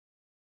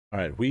All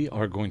right, we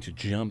are going to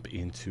jump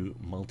into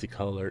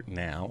multicolor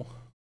now.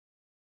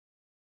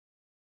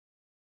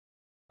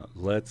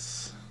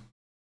 Let's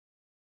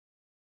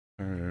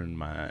turn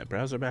my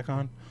browser back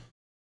on.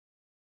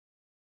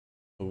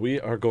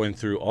 We are going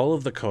through all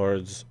of the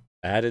cards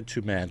added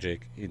to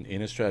Magic in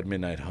Innistrad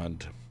Midnight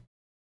Hunt.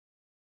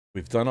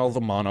 We've done all the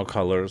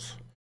monocolors.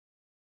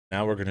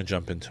 Now we're going to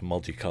jump into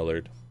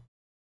multicolored.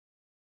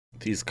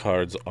 These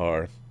cards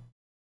are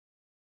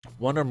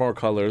one or more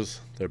colors.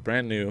 They're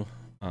brand new.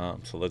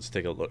 So let's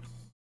take a look.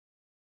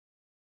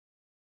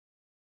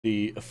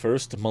 The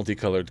first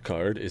multicolored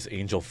card is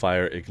Angel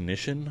Fire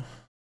Ignition.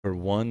 For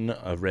 1,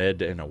 a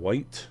red and a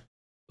white.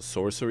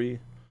 Sorcery.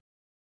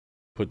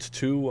 Puts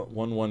 2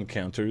 1/1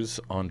 counters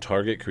on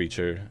target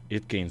creature.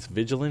 It gains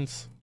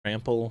Vigilance,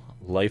 Trample,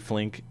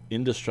 Lifelink,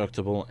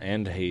 Indestructible,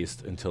 and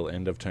Haste until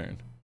end of turn.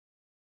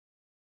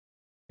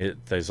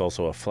 There's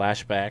also a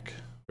flashback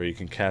where you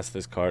can cast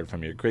this card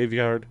from your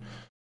graveyard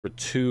for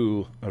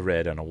 2, a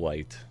red and a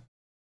white.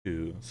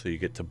 So you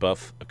get to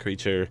buff a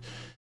creature,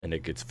 and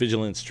it gets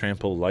Vigilance,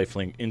 Trample,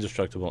 Lifelink,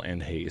 Indestructible,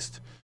 and Haste.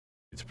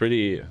 It's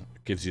pretty,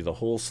 gives you the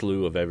whole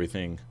slew of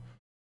everything.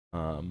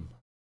 Then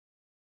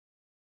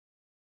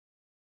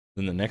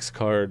the next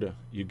card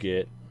you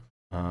get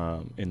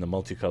in the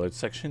multicolored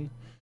section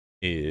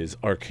is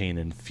Arcane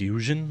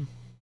Infusion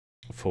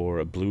for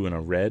a blue and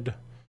a red.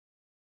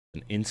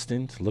 An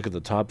instant. Look at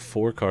the top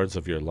 4 cards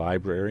of your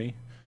library.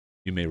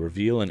 You may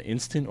reveal an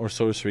instant or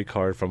sorcery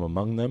card from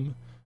among them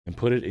and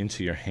put it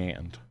into your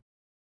hand.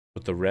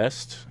 Put the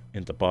rest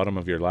in the bottom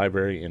of your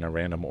library in a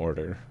random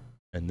order.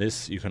 And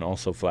this you can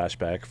also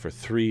flashback for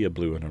 3, a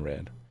blue and a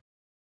red.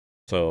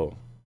 So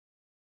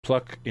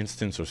pluck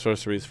instants or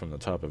sorceries from the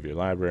top of your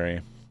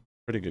library.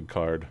 Pretty good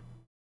card,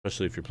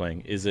 especially if you're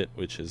playing Is It,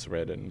 which is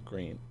red and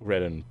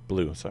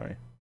blue, sorry.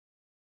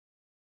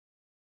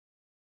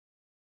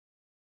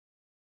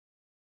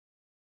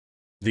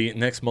 The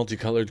next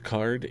multicolored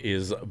card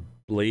is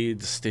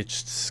Blade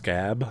Stitched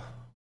Scab,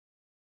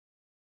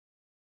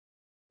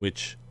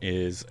 which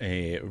is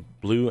a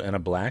blue and a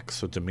black,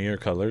 so Dimir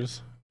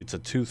colors. It's a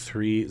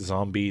 2/3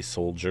 zombie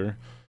soldier.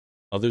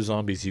 Other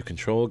zombies you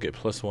control get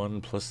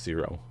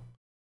 +1/+0.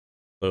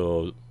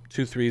 So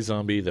 2/3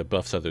 zombie that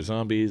buffs other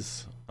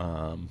zombies.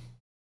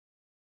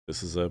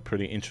 This is a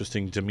pretty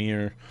interesting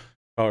Dimir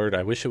card.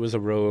 I wish it was a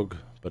rogue,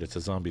 but it's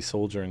a zombie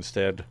soldier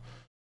instead.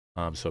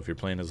 So if you're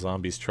playing a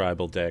zombies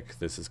tribal deck,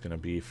 this is going to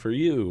be for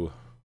you.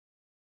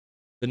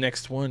 The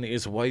next one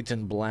is white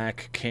and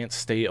black, Can't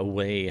Stay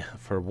Away.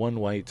 For 1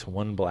 white,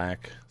 1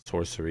 black,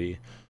 sorcery.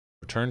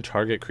 Return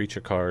target creature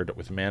card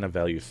with mana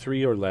value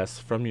 3 or less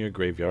from your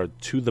graveyard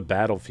to the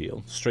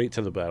battlefield, straight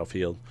to the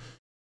battlefield.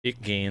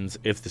 It gains,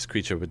 if this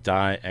creature would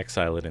die,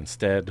 exile it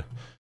instead.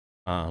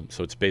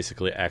 So it's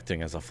basically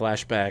acting as a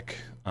flashback.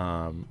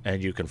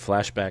 And you can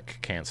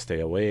flashback Can't Stay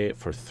Away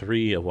for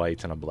 3, a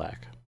white and a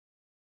black.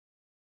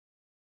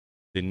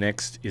 The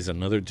next is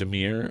another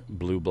Dimir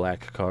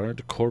blue-black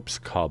card, Corpse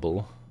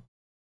Cobble.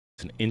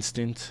 It's an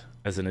instant.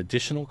 As an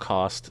additional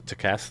cost to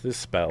cast this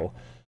spell,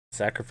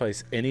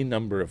 sacrifice any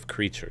number of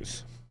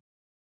creatures.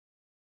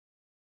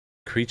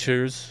 Create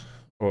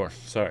an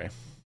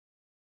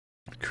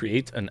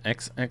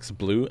XX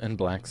blue and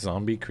black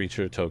zombie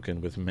creature token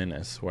with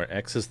Menace, where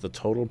X is the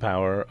total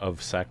power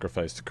of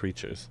sacrificed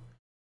creatures.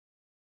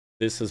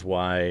 This is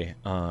why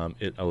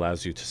it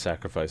allows you to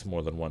sacrifice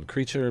more than 1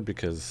 creature,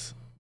 because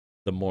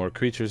the more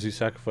creatures you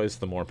sacrifice,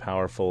 the more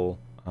powerful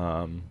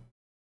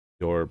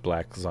your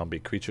black zombie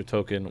creature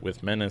token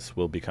with Menace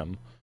will become.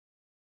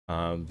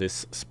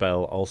 This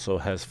spell also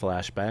has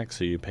flashback,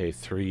 so you pay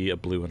 3, a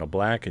blue and a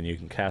black, and you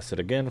can cast it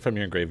again from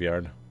your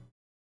graveyard.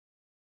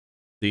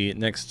 The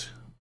next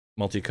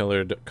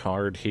multicolored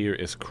card here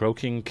is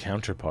Croaking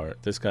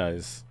Counterpart. This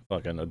guy's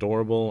fucking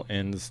adorable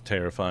and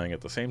terrifying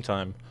at the same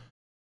time.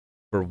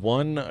 For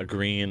 1, a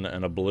green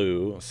and a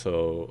blue,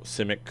 so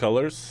Simic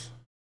colors.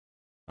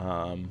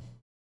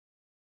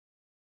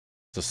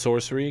 It's a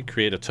sorcery.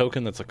 Create a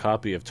token that's a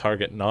copy of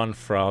target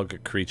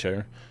non-frog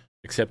creature,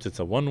 except it's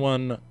a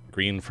 1/1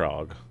 green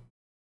frog.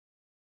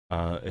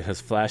 It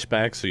has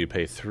flashback, so you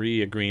pay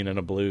 3, a green and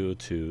a blue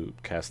to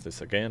cast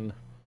this again.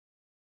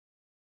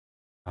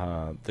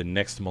 The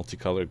next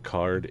multicolored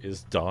card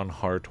is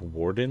Dawnheart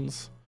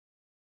Wardens.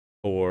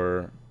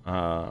 For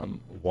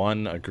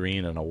 1, a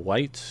green and a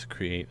white,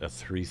 create a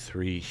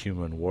 3/3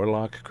 human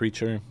warlock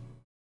creature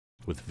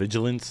with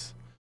Vigilance.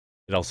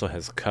 It also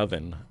has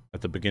Coven. At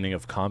the beginning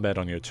of combat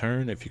on your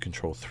turn, if you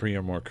control 3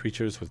 or more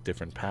creatures with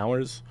different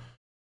powers,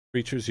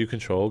 creatures you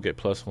control get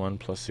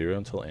 +1/+0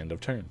 until end of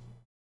turn.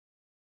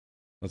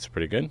 That's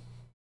pretty good.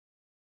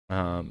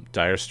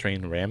 Dire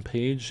Strain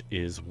Rampage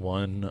is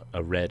 1,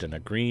 a red and a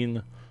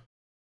green.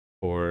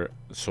 For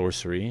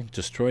sorcery,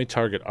 destroy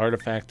target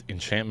artifact,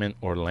 enchantment,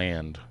 or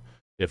land.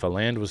 If a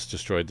land was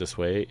destroyed this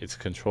way, its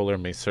controller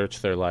may search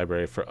their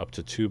library for up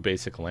to 2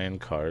 basic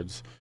land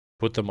cards,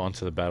 put them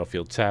onto the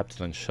battlefield tapped,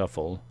 then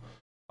shuffle.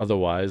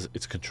 Otherwise,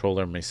 its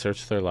controller may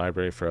search their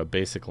library for a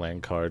basic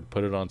land card,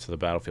 put it onto the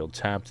battlefield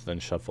tapped, then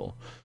shuffle.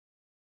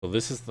 So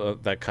this is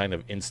that kind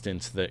of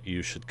instance that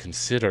you should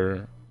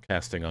consider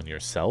casting on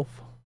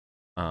yourself.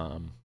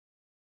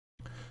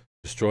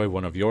 Destroy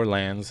one of your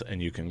lands,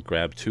 and you can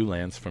grab 2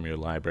 lands from your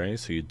library,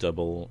 so you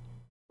double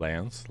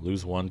lands.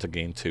 Lose 1 to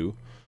gain 2.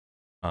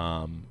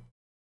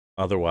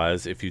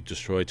 Otherwise, if you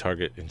destroy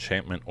target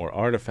enchantment or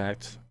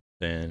artifact,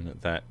 then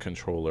that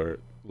controller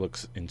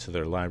looks into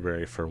their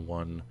library for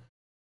 1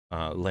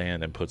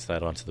 land and puts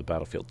that onto the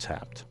battlefield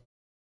tapped.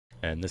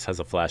 And this has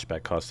a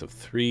flashback cost of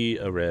 3,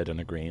 a red, and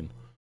a green.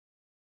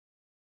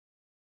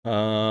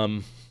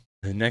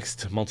 The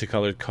next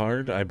multicolored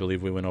card, I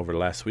believe we went over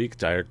last week,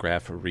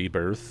 Diregraph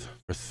Rebirth.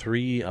 For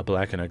 3, a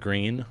black and a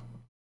green.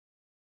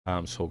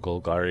 So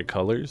Golgari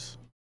colors.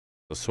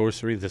 The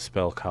sorcery, this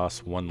spell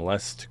costs 1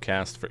 less to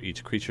cast for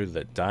each creature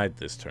that died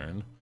this turn.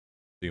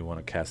 So you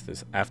want to cast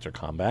this after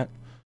combat.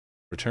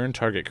 Return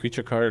target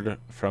creature card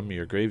from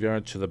your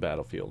graveyard to the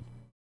battlefield.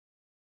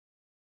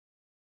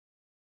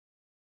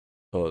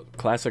 So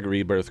classic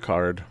Rebirth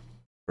card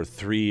for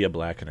 3, a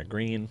black and a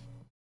green.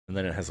 And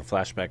then it has a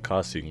flashback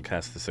cost, so you can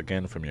cast this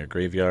again from your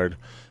graveyard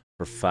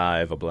for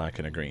 5, a black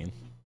and a green.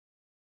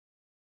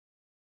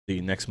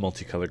 The next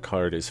multicolored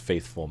card is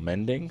Faithful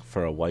Mending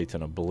for a white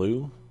and a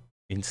blue.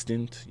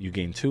 Instant, you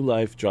gain 2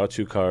 life, draw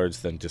 2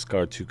 cards, then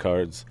discard 2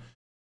 cards.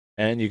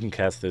 And you can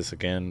cast this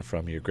again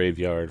from your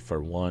graveyard for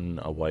 1,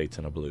 a white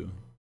and a blue.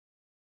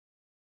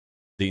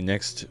 The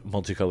next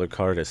multicolored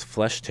card is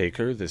Flesh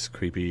Taker, this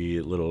creepy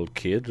little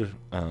kid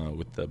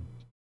with the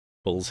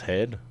bull's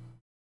head.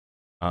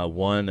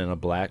 1 and a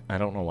black. I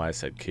don't know why I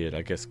said kid.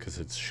 I guess because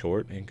it's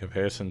short in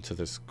comparison to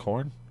this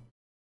corn.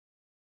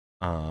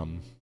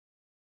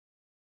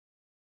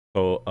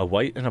 So a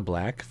white and a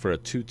black for a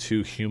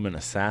 2/2 human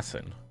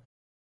assassin.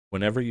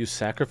 Whenever you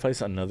sacrifice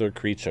another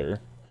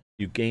creature,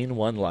 you gain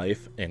 1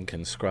 life and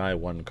can scry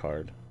 1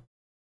 card.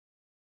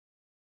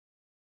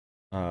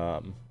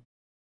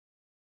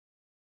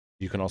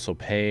 You can also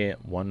pay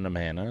 1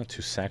 mana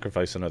to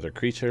sacrifice another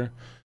creature.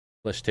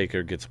 Flesh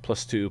Taker gets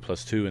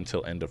 +2/+2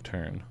 until end of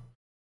turn.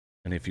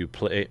 And if you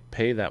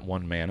pay that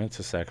 1 mana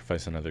to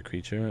sacrifice another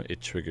creature,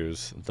 it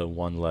triggers the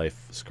 1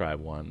 life, scry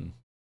 1.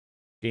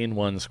 Gain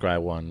 1,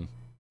 scry 1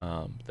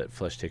 that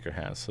Flesh Taker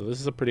has. So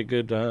this is a pretty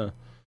good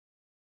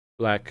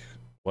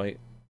black-white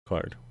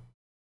card.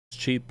 It's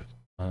cheap.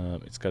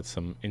 It's got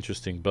some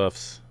interesting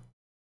buffs.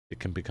 It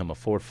can become a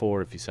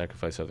 4/4 if you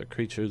sacrifice other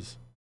creatures.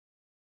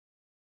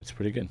 It's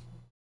pretty good.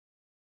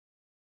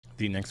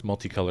 The next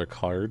multicolor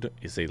card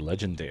is a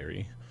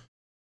legendary.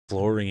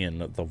 Florian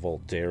the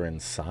Voldarin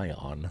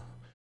Scion.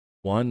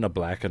 1, a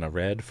black and a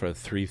red for a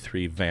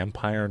 3/3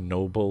 vampire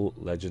noble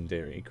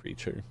legendary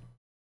creature.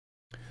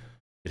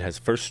 It has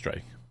first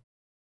strike.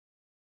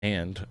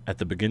 And at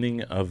the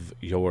beginning of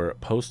your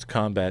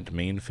post-combat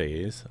main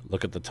phase,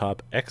 look at the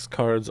top X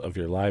cards of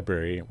your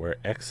library, where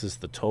X is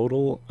the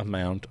total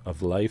amount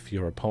of life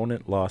your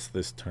opponent lost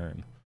this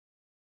turn.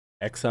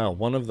 Exile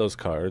 1 of those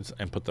cards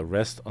and put the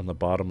rest on the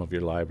bottom of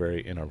your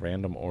library in a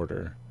random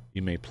order.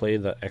 You may play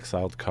the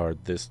exiled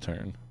card this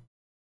turn.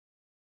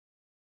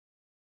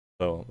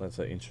 So that's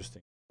an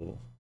interesting tool.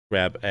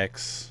 Grab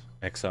X,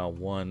 exile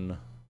 1,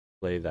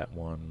 play that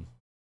 1.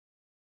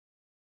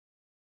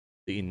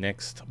 The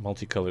next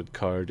multicolored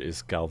card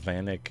is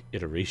Galvanic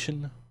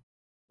Iteration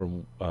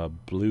from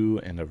blue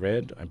and a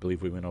red. I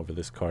believe we went over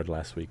this card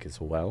last week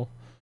as well.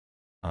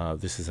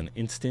 This is an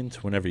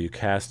instant. Whenever you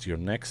cast your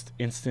next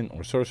instant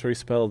or sorcery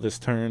spell this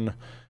turn,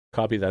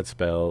 copy that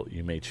spell.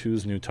 You may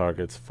choose new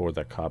targets for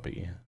that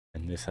copy.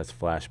 And this has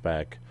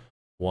flashback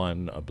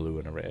 1, a blue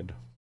and a red.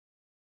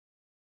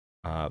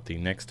 The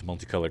next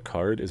multicolored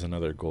card is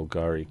another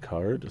Golgari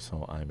card,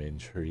 so I'm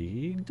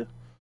intrigued.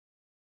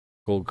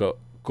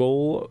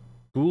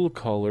 Ghoul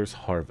Caller's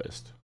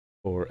Harvest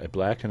for a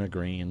black and a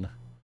green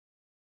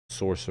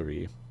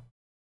sorcery.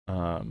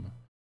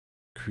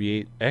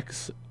 Create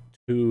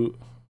X2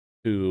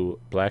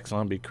 black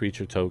zombie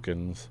creature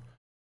tokens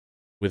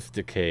with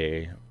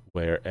decay,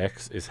 where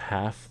X is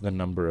half the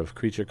number of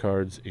creature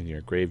cards in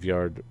your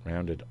graveyard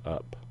rounded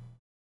up.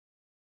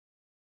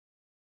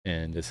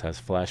 And this has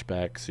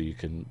flashback, so you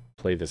can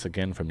play this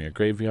again from your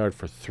graveyard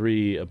for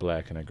 3, a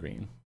black and a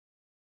green.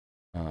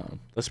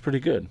 That's pretty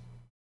good.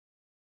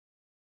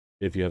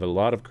 If you have a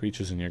lot of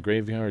creatures in your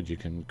graveyard, you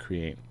can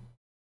create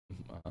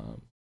a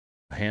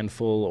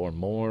handful or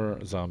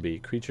more zombie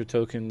creature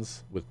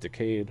tokens with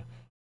Decayed.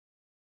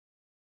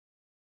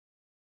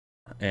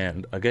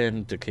 And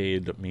again,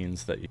 Decayed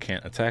means that you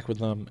can't attack with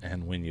them,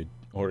 and when you,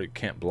 or it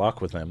can't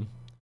block with them.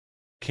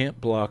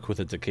 Can't block with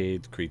a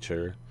Decayed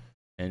creature,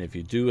 and if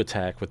you do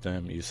attack with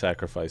them, you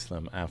sacrifice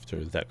them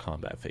after that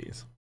combat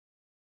phase.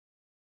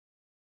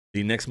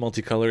 The next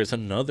multicolor is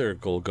another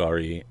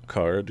Golgari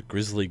card,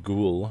 Grizzly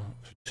Ghoul.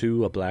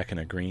 2, a black and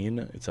a green.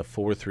 It's a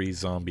 4/3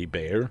 zombie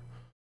bear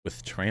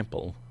with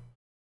trample.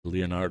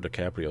 Leonardo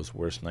DiCaprio's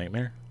worst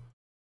nightmare.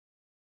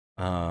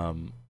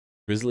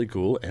 Grizzly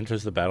Ghoul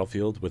enters the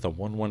battlefield with a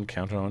 1/1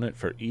 counter on it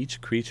for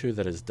each creature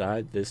that has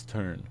died this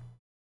turn.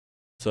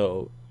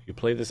 So you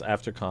play this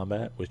after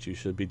combat, which you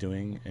should be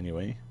doing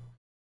anyway,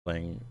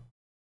 playing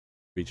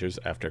creatures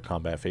after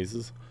combat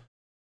phases.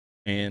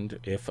 And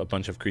if a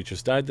bunch of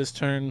creatures died this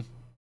turn,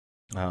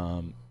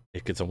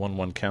 It gets a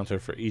 1/1 counter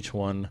for each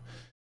one.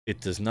 It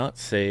does not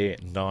say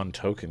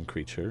non-token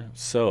creature,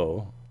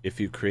 so if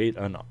you create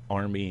an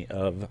army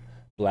of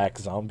black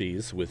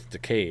zombies with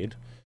Decayed,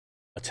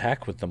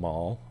 attack with them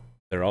all,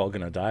 they're all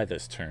going to die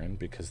this turn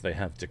because they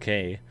have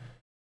Decay,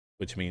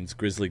 which means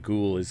Grizzly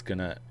Ghoul is going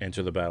to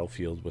enter the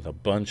battlefield with a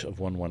bunch of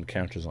 1/1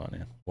 counters on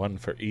it. One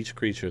for each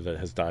creature that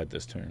has died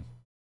this turn.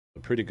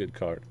 A pretty good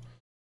card.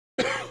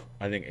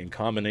 I think in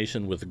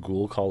combination with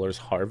Ghoul Caller's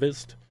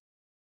Harvest,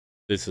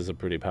 this is a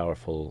pretty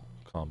powerful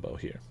combo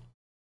here.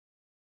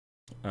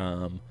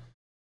 The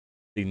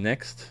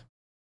next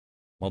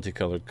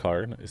multicolored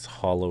card is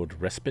Hollowed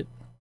Respite.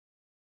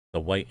 The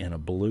white and a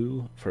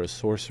blue for a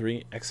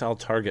sorcery. Exile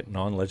target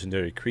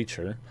non-legendary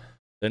creature,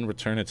 then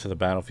return it to the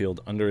battlefield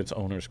under its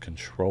owner's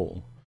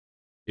control.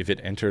 If it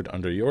entered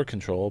under your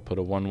control, put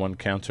a 1/1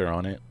 counter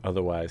on it,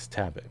 otherwise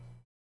tap it.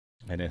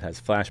 And it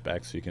has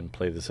flashback, so you can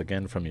play this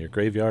again from your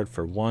graveyard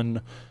for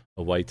 1,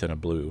 a white and a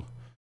blue.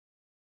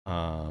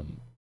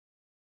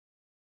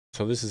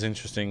 So this is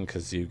interesting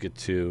because you get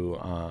to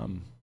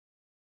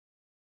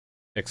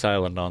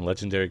exile a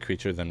non-legendary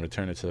creature, then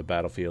return it to the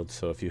battlefield.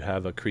 So if you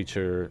have a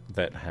creature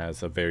that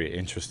has a very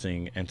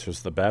interesting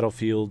enters the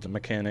battlefield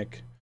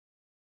mechanic,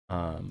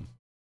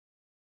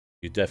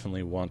 you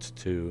definitely want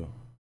to...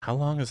 How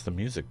long has the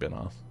music been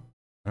off?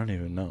 I don't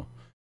even know.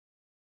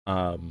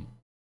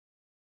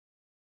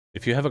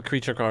 If you have a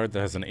creature card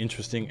that has an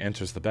interesting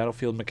enters the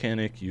battlefield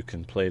mechanic, you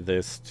can play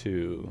this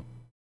to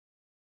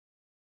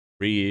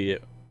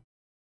readmit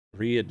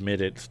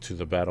it to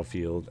the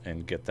battlefield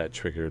and get that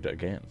triggered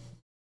again.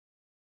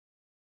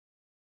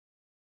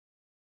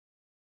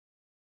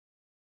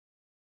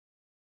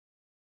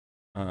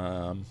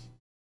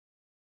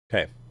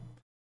 Okay.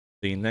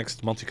 The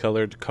next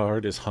multicolored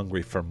card is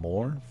Hungry for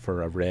More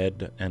for a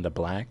red and a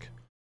black.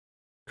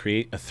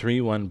 Create a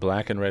 3/1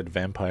 black and red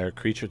vampire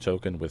creature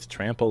token with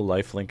trample,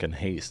 lifelink, and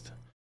haste.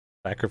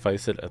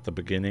 Sacrifice it at the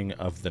beginning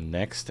of the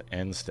next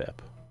end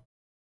step.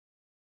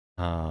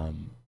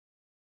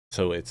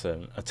 So it's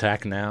an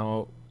attack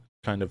now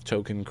kind of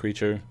token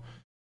creature.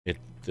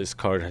 This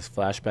card has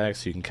flashback,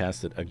 so you can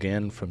cast it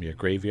again from your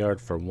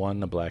graveyard for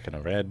 1, a black and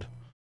a red.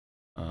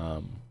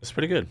 It's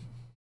pretty good.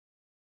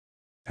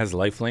 Has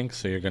lifelink,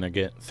 so you're going to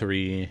get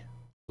 3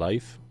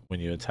 life when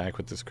you attack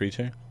with this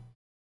creature.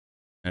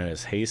 And it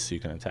has haste, so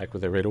you can attack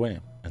with it right away.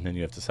 And then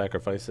you have to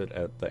sacrifice it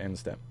at the end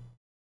step.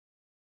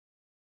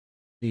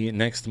 The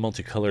next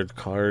multicolored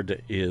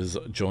card is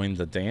Join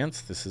the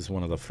Dance. This is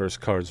one of the first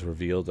cards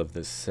revealed of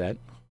this set.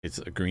 It's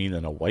a green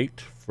and a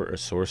white for a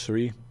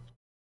sorcery.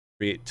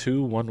 Create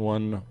 2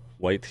 1/1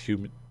 white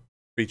human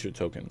creature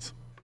tokens.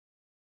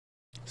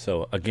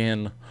 So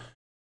again,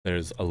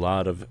 there's a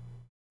lot of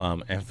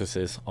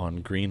emphasis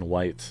on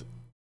green-white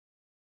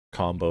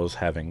combos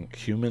having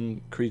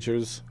human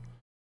creatures.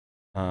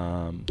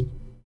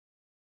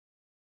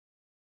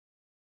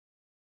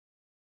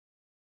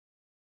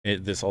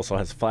 This also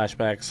has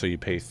flashbacks, so you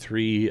pay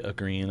 3, a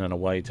green and a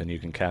white, and you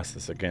can cast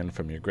this again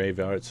from your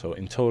graveyard. So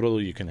in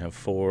total, you can have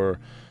 4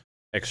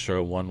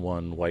 extra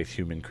 1/1 white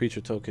human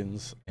creature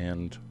tokens.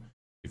 And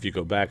if you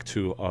go back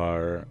to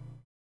our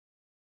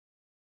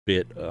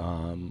bit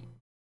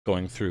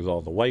going through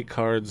all the white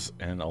cards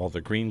and all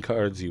the green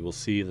cards, you will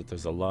see that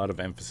there's a lot of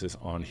emphasis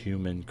on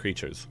human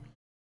creatures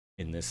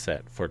in this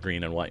set for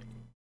green and white.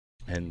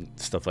 And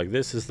stuff like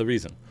this is the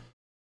reason.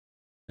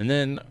 And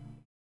then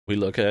we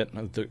look at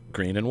the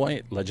green and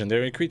white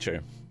legendary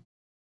creature.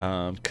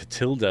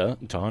 Catilda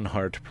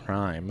Dawnheart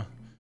Prime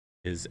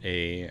is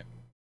a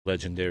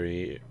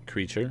legendary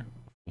creature,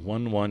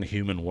 1/1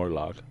 human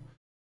warlock.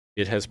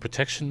 It has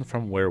protection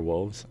from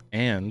werewolves,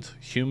 and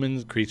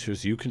human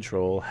creatures you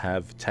control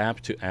have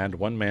tap to add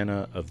 1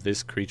 mana of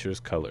this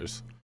creature's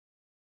colors.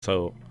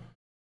 So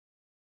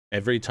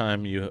every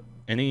time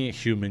any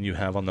human you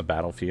have on the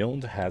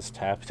battlefield has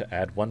tap to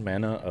add 1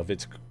 mana of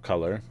its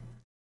color.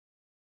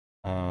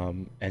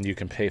 And you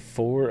can pay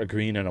 4, a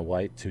green and a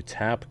white to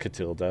tap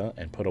Catilda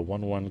and put a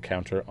 1/1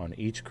 counter on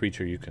each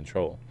creature you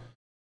control.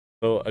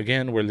 So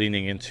again, we're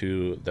leaning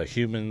into the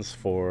humans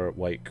for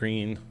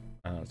white-green.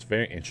 It's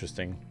very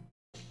interesting.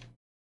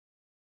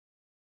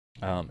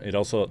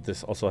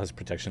 This also has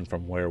protection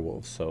from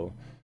werewolves, so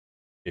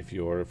if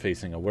you're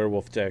facing a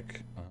werewolf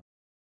deck,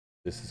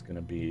 this is going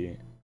to be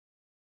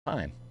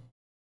fine.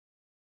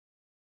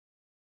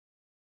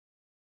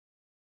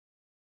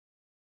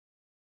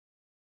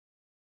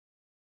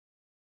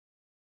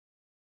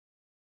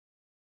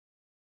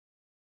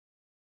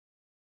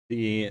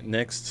 The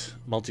next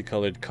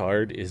multicolored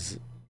card is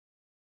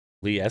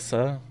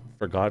Liesa,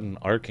 Forgotten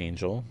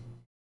Archangel,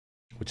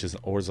 which is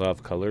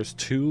Orzhov colors.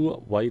 2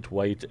 white,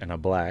 white, and a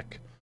black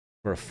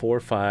for a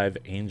 4/5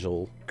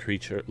 angel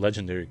creature,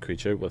 legendary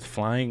creature with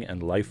flying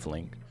and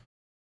lifelink.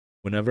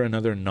 Whenever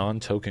another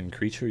non-token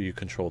creature you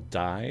control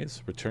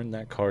dies, return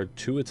that card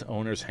to its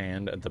owner's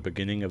hand at the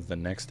beginning of the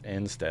next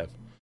end step.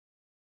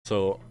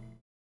 So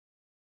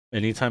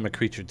anytime a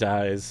creature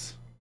dies,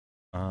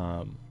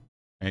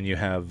 and you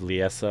have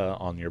Liesa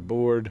on your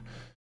board,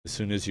 As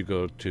soon as you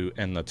go to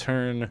end the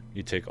turn,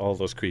 you take all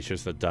those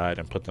creatures that died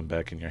and put them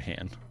back in your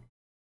hand.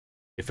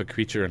 If a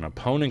creature an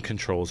opponent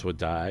controls would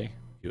die,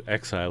 you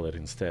exile it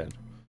instead.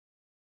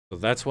 So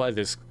that's why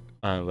this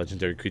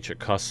legendary creature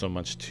costs so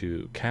much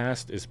to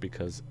cast, is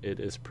because it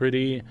is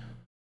pretty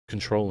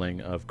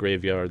controlling of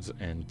graveyards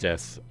and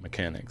death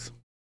mechanics.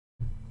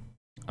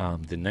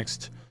 The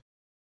next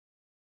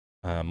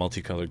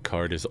multicolored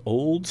card is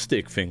Old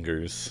Stick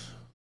Fingers.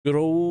 Good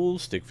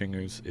old Stick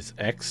Fingers. It's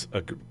X,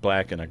 a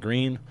black and a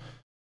green,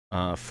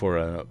 for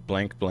a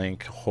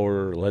blank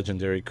horror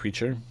legendary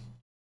creature.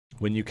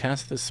 When you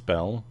cast this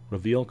spell,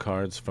 reveal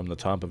cards from the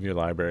top of your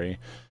library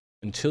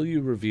until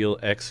you reveal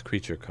X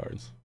creature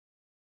cards.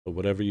 So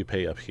whatever you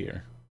pay up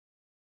here.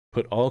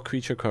 Put all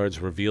creature cards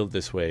revealed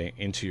this way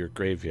into your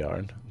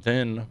graveyard,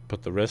 then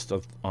put the rest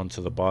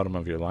onto the bottom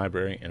of your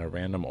library in a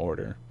random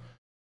order.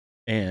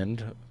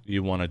 And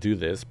you want to do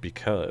this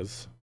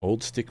because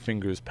Old Stick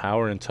Fingers'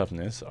 power and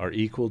toughness are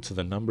equal to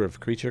the number of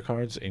creature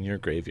cards in your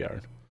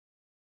graveyard.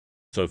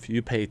 So if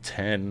you pay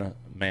 10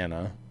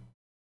 mana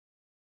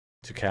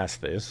to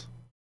cast this,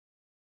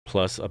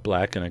 plus a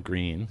black and a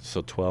green,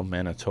 so 12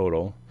 mana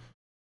total,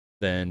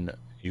 then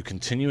you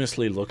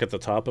continuously look at the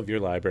top of your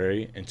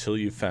library until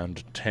you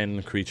found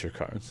 10 creature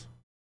cards.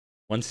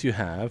 Once you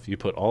have, you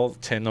put all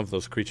 10 of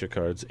those creature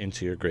cards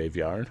into your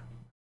graveyard,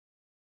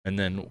 and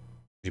then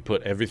you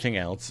put everything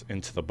else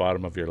into the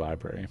bottom of your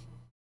library.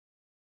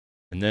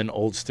 And then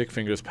Old Stick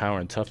Fingers' power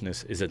and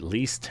toughness is at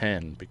least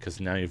 10, because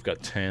now you've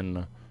got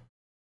 10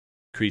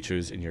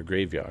 creatures in your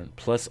graveyard,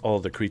 plus all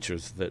the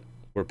creatures that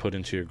were put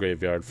into your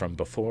graveyard from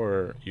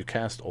before you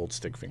cast Old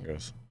Stick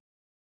Fingers.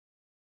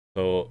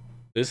 So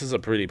this is a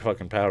pretty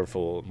fucking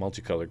powerful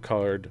multicolored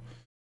card.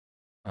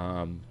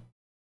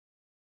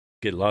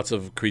 Get lots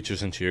of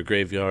creatures into your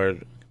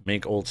graveyard,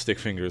 make Old Stick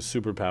Fingers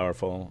super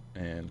powerful,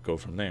 and go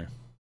from there.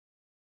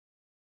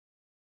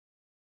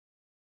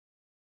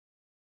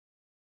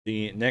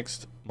 The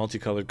next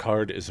multicolored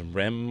card is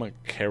Rem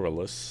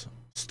Carolus,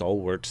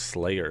 Stalwart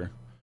Slayer,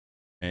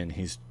 and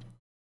he's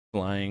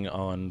flying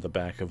on the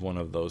back of one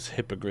of those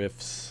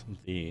hippogriffs,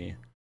 the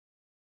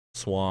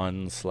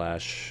swan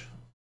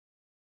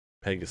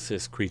 /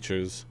 Pegasus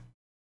creatures.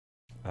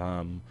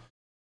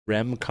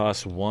 Rem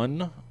costs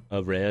 1,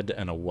 a red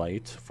and a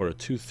white, for a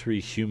 2/3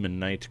 human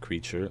knight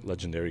creature,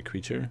 legendary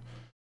creature,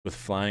 with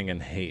flying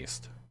and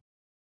haste.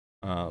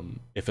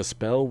 If a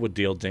spell would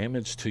deal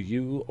damage to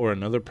you or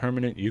another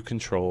permanent you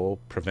control,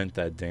 prevent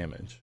that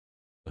damage.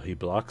 So he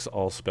blocks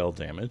all spell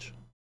damage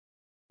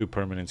to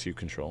permanents you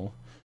control.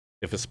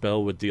 If a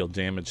spell would deal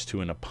damage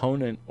to an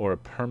opponent or a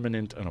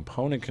permanent an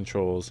opponent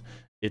controls,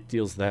 it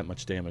deals that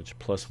much damage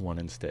plus 1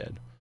 instead.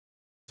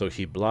 So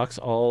he blocks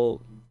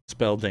all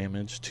spell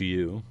damage to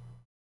you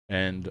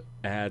and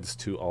adds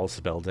to all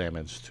spell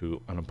damage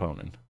to an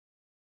opponent.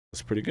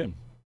 That's pretty good.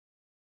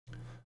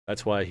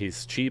 That's why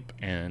he's cheap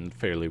and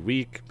fairly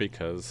weak,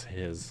 because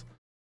his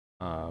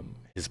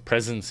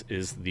presence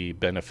is the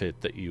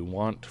benefit that you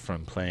want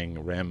from playing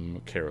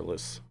Rem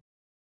Carolus.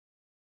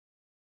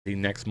 The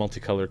next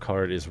multicolor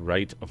card is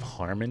Rite of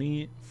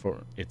Harmony.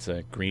 It's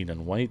a green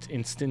and white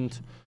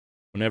instant.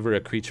 Whenever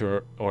a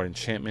creature or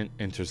enchantment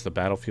enters the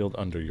battlefield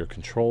under your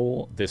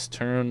control, this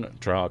turn,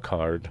 draw a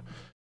card.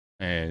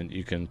 And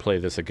you can play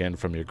this again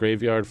from your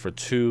graveyard for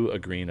 2, a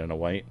green and a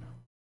white.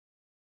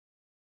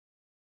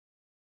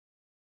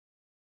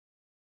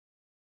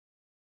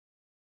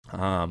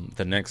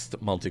 The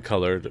next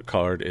multicolored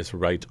card is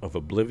Rite of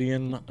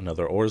Oblivion,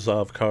 another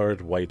Orzhov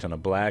card, white and a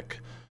black.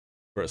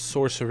 For a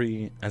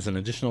sorcery, as an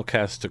additional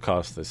cost to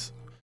cast this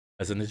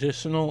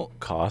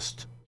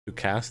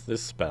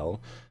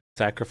spell,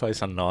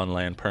 sacrifice a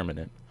non-land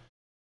permanent.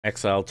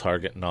 Exile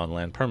target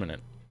non-land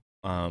permanent.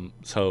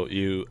 So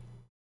you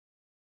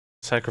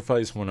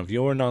sacrifice one of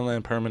your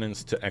non-land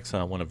permanents to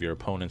exile one of your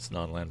opponent's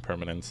non-land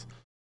permanents.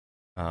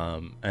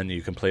 And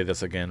you can play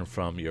this again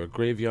from your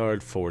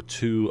graveyard for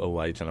 2, a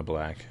white and a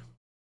black.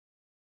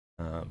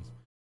 The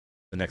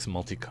next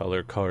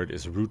multicolor card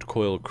is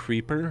Rootcoil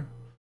Creeper.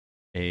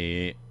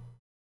 A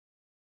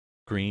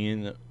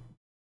green, it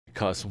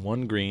costs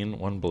 1 green,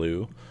 1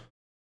 blue,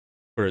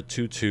 for a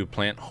 2/2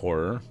 plant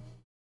horror.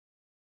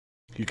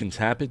 You can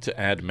tap it to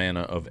add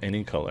mana of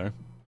any color.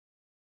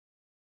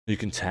 You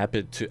can tap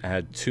it to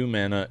add 2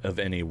 mana of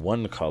any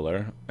one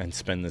color and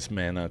spend this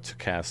mana to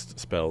cast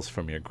spells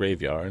from your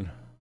graveyard.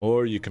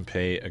 Or you can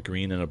pay a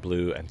green and a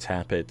blue and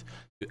tap it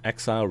to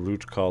exile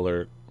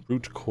Rootcoil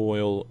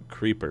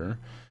Creeper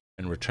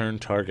and return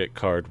target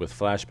card with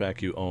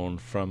flashback you own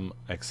from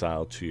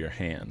exile to your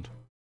hand.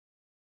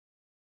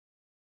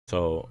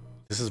 So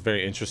this is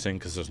very interesting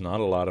because there's not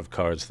a lot of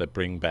cards that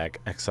bring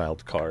back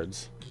exiled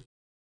cards.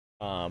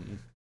 And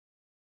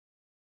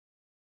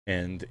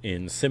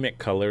in Simic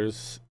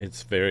colors,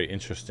 it's very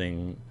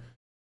interesting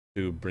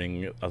to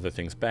bring other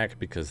things back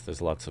because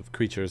there's lots of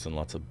creatures and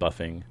lots of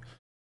buffing.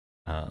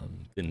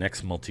 The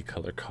next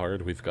multicolor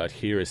card we've got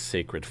here is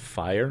Sacred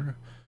Fire.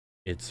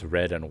 It's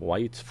red and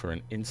white for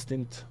an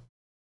instant.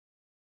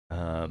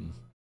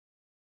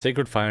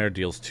 Sacred Fire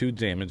deals 2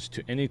 damage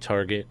to any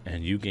target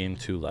and you gain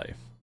 2 life.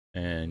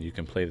 And you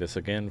can play this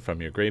again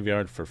from your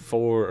graveyard for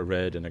 4, a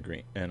red and a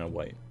green and a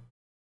white.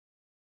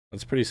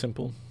 That's pretty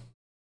simple.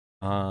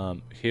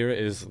 Here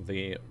is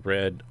the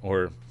red,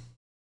 or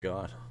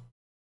God.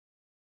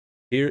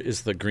 Here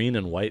is the green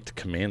and white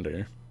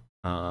commander.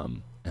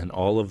 And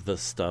all of the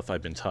stuff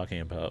I've been talking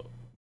about,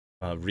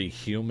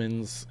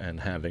 rehumans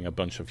and having a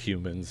bunch of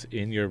humans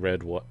in your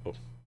red.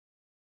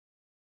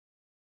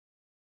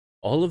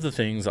 All of the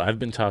things I've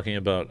been talking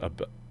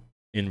about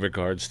in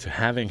regards to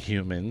having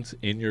humans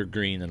in your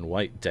green and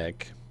white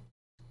deck,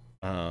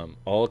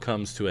 all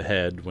comes to a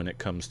head when it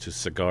comes to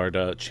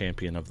Sigarda,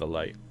 Champion of the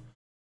Light.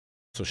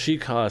 So she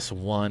costs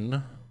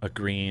 1, a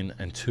green,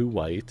 and 2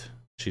 white.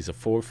 She's a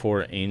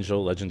 4/4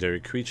 angel legendary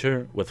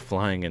creature with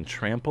flying and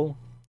trample.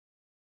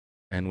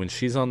 And when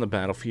she's on the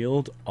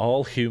battlefield,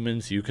 all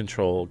humans you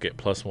control get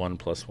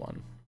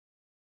 +1/+1.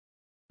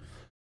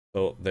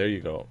 So there you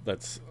go.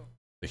 That's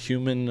the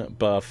human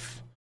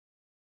buff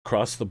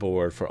across the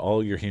board for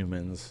all your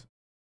humans.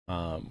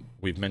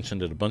 We've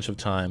mentioned it a bunch of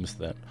times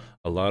that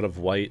a lot of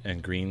white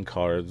and green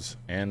cards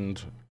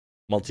and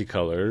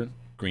multicolor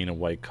green and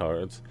white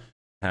cards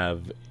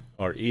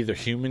are either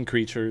human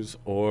creatures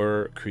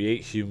or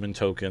create human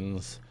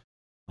tokens.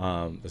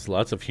 There's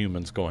lots of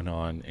humans going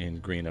on in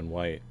green and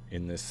white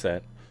in this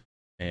set,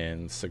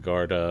 and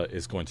Sigarda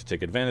is going to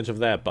take advantage of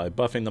that by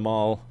buffing them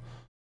all.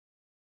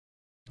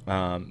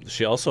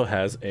 She also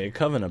has a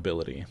Coven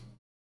ability.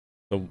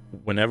 So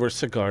whenever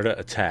Sigarda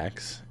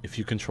attacks, if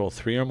you control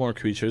 3 or more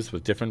creatures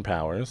with different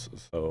powers,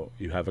 so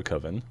you have a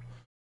Coven,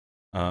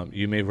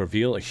 you may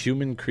reveal a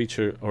human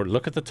creature, or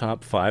look at the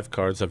top 5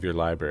 cards of your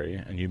library,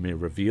 and you may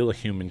reveal a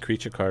human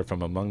creature card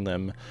from among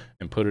them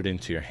and put it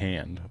into your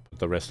hand. Put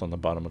the rest on the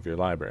bottom of your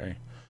library.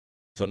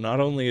 So not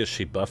only is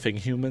she buffing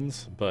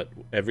humans, but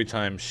every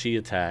time she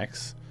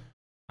attacks,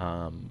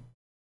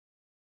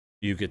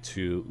 you get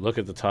to look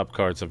at the top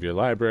cards of your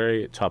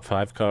library, top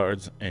 5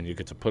 cards, and you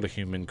get to put a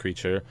human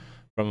creature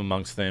from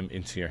amongst them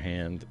into your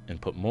hand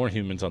and put more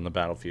humans on the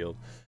battlefield.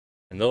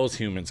 And those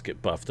humans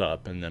get buffed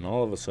up, and then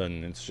all of a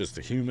sudden it's just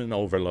a human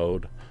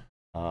overload.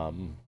 Yeah,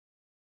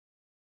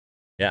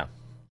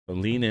 so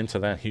lean into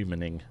that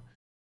humaning.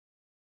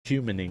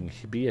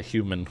 Be a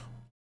human.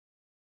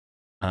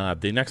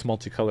 The next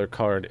multicolor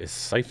card is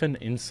Siphon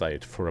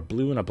Insight. For a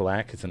blue and a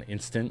black, it's an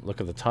instant. Look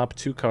at the top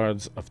 2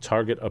 cards of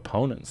target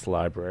opponent's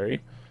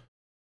library.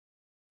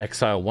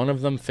 Exile one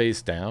of them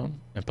face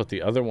down, and put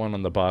the other one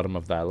on the bottom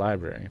of that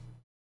library.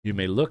 You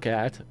may look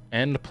at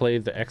and play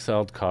the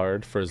exiled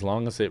card for as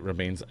long as it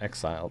remains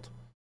exiled.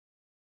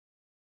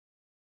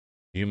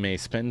 You may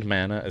spend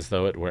mana as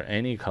though it were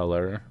any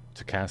color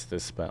to cast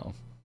this spell.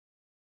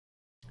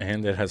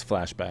 And it has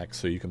flashback,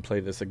 so you can play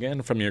this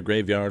again from your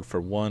graveyard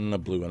for 1, a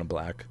blue and a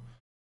black.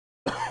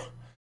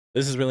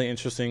 This is really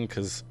interesting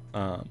because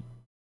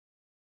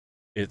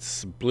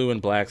it's blue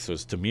and black, so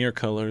it's Dimir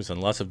colors,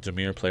 and lots of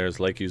Dimir players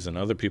like using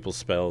other people's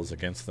spells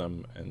against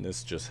them, and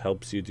this just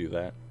helps you do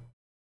that.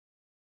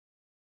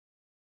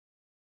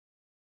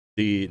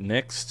 The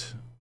next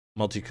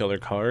multicolor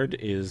card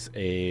is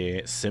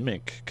a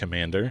Simic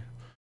commander,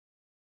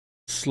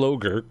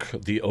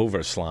 Slogurk the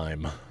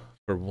Overslime.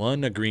 For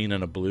 1, a green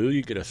and a blue,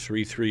 you get a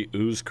 3/3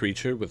 ooze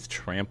creature with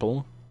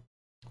trample.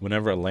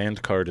 Whenever a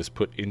land card is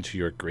put into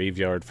your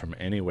graveyard from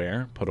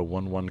anywhere, put a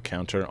 1/1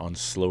 counter on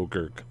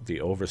Slogurk the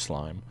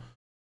Overslime.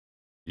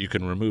 You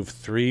can remove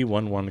 3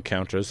 1/1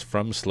 counters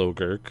from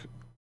Slogurk.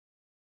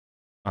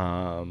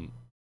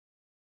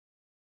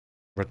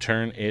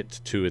 Return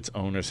it to its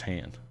owner's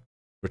hand.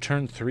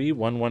 Return 3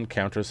 1/1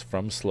 counters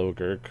from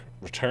Slogurk.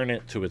 Return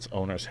it to its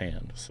owner's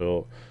hand.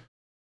 So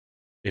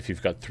if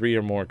you've got 3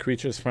 or more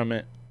creatures from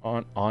it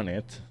on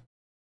it,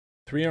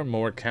 3 or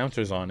more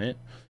counters on it,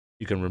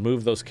 you can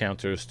remove those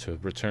counters to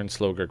return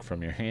Slogurk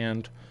from your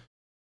hand,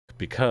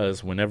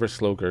 because whenever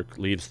Slogurk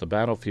leaves the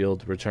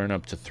battlefield, return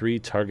up to 3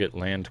 target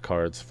land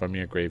cards from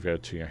your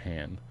graveyard to your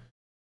hand.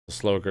 The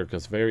Slogurk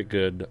is very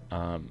good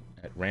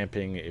at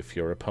ramping if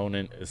your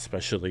opponent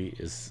especially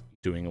is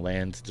doing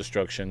land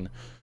destruction.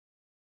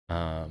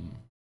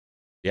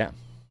 Yeah.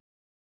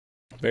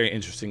 Very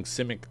interesting.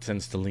 Simic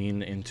tends to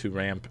lean into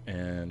ramp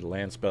and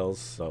land spells,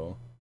 so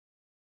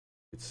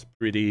it's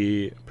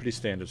pretty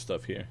standard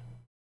stuff here.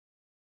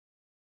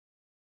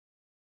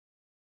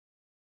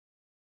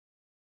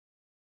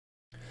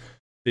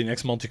 The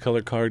next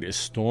multicolor card is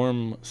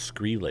Storm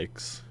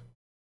Skrillex.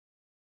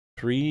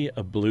 3,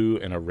 a blue,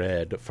 and a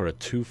red for a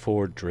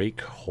 2/4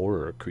 Drake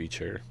horror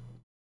creature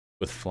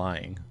with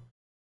flying.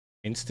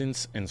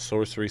 Instants and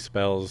sorcery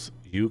spells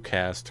you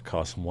cast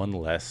cost 1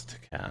 less to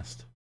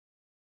cast.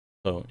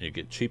 So you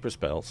get cheaper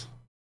spells.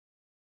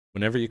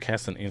 Whenever you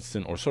cast an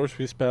instant or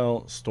sorcery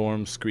spell,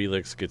 Storm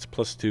Skrillex gets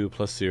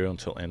 +2/+0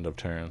 until end of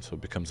turn, so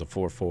it becomes a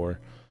 4/4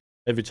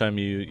 every time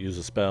you use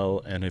a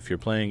spell. And if you're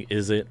playing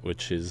Izzet,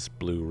 which is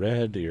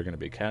blue-red, you're going to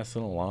be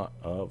casting a lot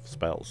of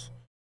spells,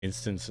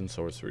 instants and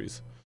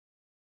sorceries.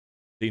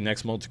 The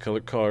next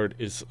multicolored card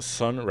is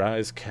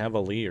Sunrise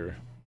Cavalier.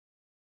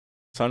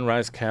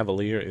 Sunrise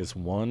Cavalier is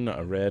 1,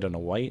 a red and a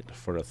white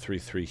for a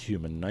 3/3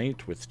 human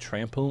knight with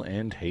trample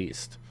and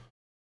haste.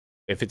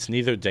 If it's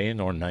neither day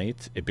nor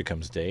night, it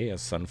becomes day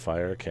as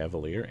Sunfire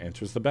Cavalier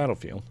enters the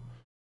battlefield.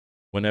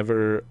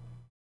 Whenever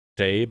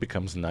day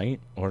becomes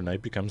night or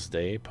night becomes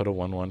day, put a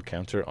 1/1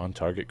 counter on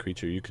target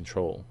creature you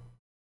control.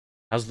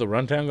 How's the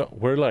rundown go?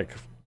 We're like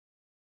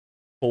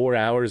 4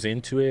 hours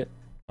into it.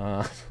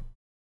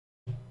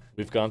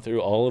 We've gone through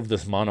all of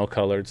this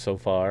monocolored so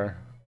far.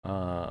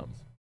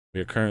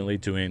 We are currently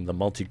doing the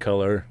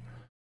multicolor.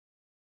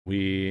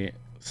 We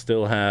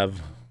still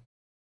have...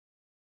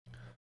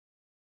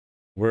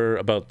 We're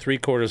about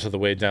 3/4 of the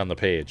way down the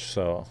page,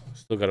 so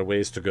still got a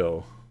ways to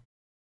go.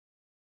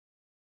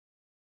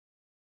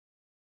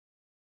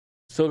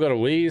 Still got a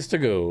ways to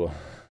go.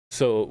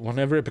 So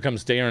whenever it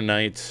becomes day or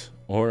night,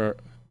 or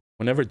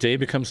whenever day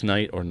becomes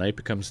night or night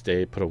becomes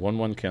day, put a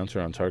 1/1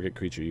 counter on target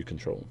creature you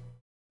control,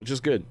 which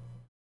is good.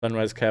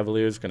 Sunrise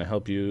Cavalier is going to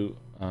help you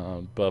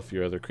buff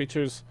your other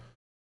creatures.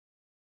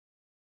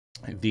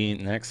 The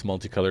next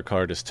multicolor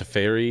card is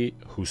Teferi,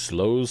 who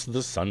slows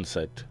the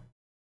sunset.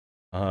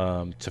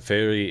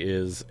 Teferi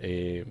is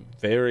a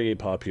very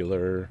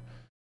popular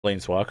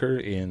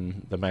planeswalker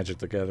in the Magic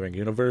the Gathering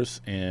universe,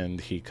 and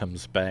he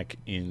comes back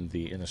in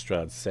the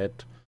Innistrad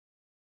set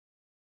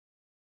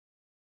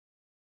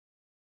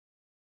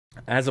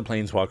as a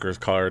planeswalker's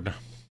card.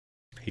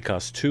 He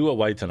costs 2 a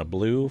white and a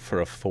blue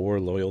for a 4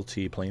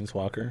 loyalty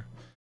planeswalker.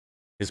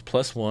 His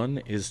 +1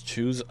 is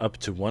choose up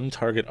to 1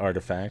 target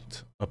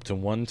artifact, up to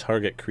 1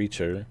 target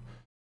creature,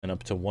 and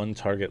up to 1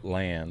 target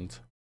land.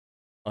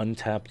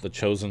 Untap the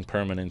chosen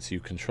permanents you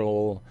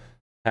control.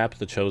 Tap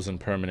the chosen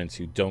permanents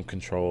you don't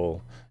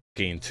control.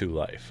 Gain 2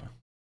 life.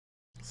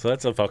 So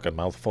that's a fucking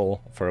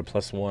mouthful for a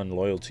 +1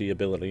 loyalty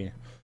ability.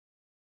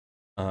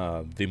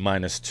 The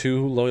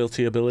 -2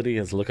 loyalty ability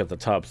is look at the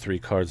top 3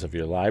 cards of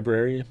your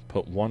library.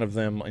 Put 1 of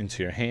them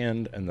into your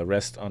hand and the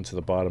rest onto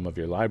the bottom of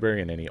your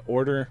library in any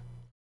order.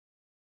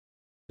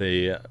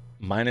 The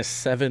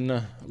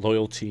 -7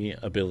 loyalty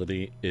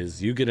ability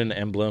is you get an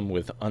emblem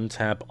with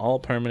untap all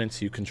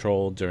permanents you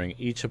control during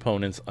each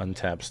opponent's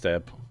untap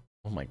step.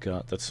 Oh my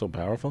god, that's so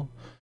powerful.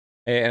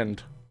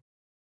 And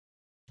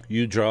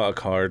you draw a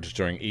card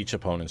during each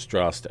opponent's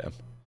draw step.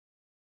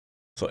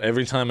 So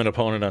every time an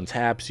opponent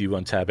untaps, you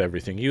untap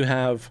everything you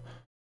have.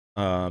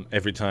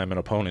 Every time an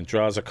opponent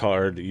draws a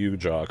card, you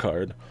draw a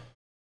card.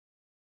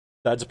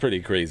 That's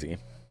pretty crazy.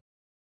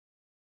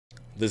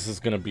 This is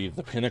going to be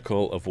the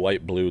pinnacle of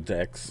white-blue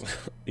decks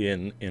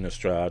in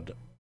Innistrad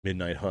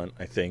Midnight Hunt,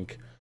 I think.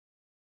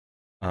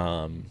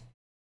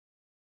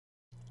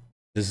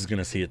 This is going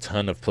to see a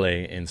ton of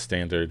play in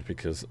Standard,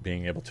 because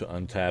being able to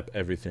untap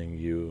everything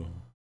you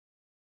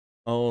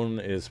own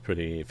is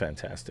pretty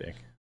fantastic.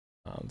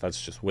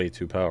 That's just way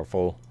too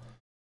powerful.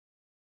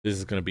 This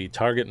is going to be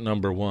target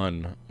number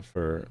 1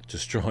 for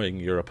destroying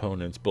your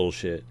opponent's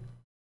bullshit.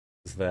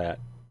 That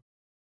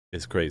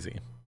is crazy.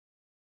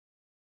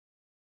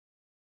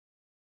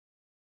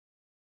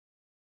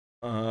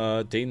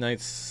 Day-night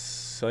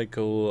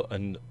cycle,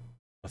 and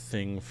a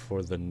thing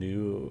for the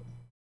new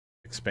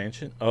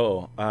expansion.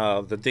 Oh,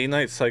 the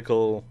day-night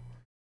cycle.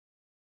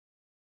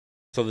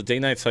 So the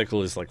day-night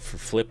cycle is like for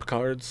flip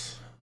cards.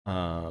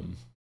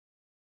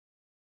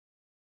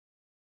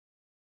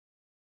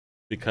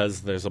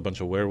 Because there's a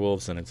bunch of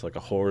werewolves and it's like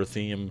a horror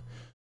theme.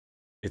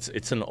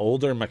 It's an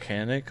older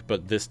mechanic,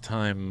 but this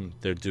time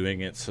they're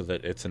doing it so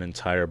that it's an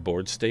entire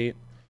board state.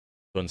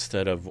 So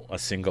instead of a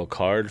single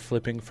card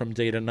flipping from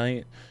day to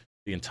night,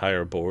 the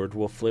entire board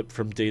will flip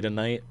from day to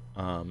night.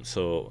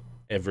 So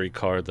every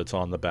card that's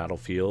on the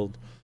battlefield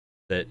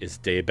that is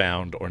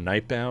day-bound or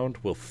night-bound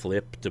will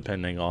flip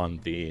depending on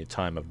the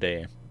time of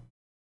day.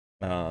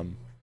 And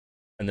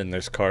then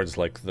there's cards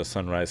like the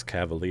Sunrise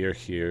Cavalier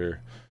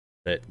here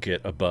that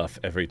get a buff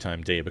every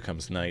time day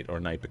becomes night or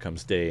night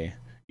becomes day,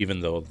 even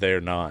though they're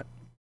not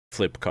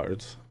flip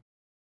cards.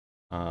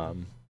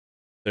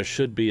 There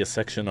should be a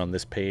section on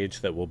this page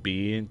that will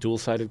be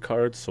dual-sided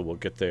cards, so we'll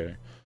get there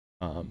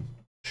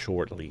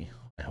shortly,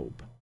 I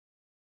hope.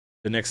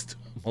 The next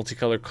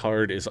multicolor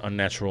card is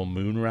Unnatural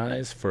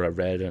Moonrise for a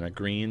red and a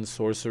green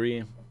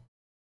sorcery.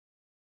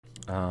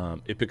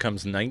 It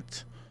becomes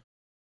night,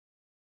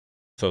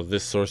 so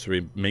this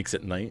sorcery makes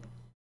it night,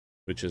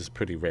 which is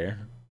pretty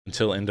rare.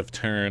 Until end of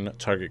turn,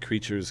 target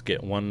creatures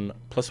get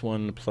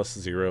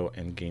 1/1/0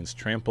 and gains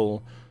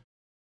trample.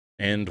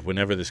 And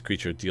whenever this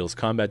creature deals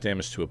combat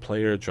damage to a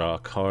player, draw a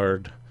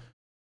card.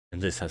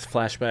 And this has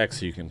flashback,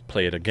 so you can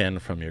play it again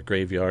from your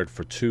graveyard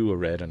for 2, a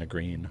red and a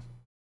green.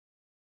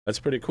 That's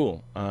pretty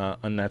cool.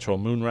 Unnatural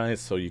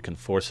Moonrise, so you can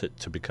force it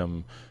to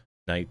become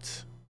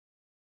night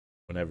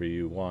whenever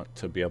you want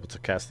to be able to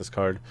cast this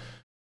card.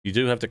 You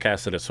do have to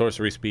cast it at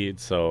sorcery speed,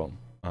 so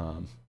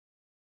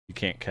you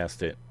can't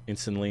cast it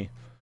instantly.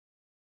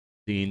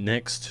 The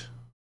next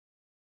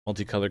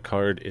multicolored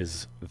card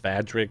is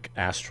Vadric,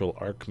 Astral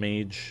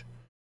Archmage.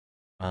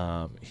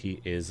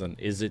 He is an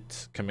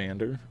Izzet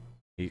commander.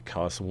 He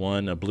costs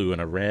 1, a blue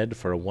and a red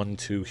for a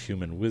 1/2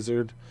 human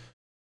wizard.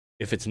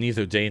 If it's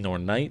neither day nor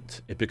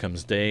night, it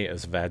becomes day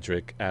as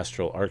Vadric,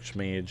 Astral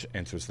Archmage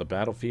enters the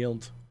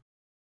battlefield.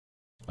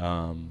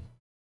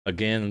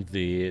 Again,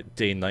 the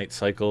day-night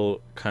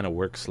cycle kind of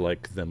works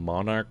like the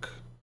Monarch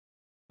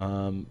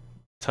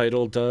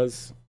title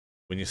does.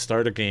 When you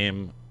start a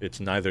game, it's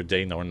neither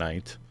day nor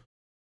night.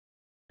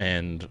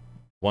 And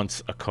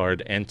once a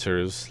card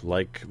enters,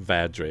 like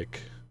Vadrik,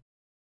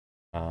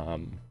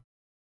 then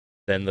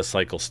the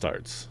cycle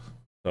starts.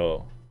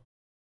 So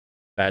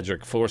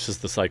Vadrik forces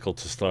the cycle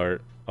to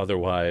start.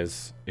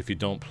 Otherwise, if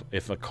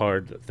a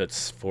card that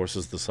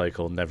forces the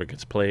cycle never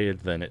gets played,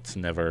 then it's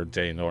never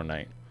day nor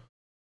night.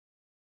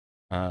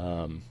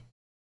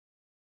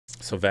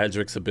 So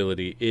Vadrik's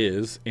ability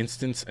is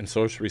instants and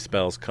sorcery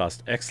spells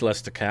cost X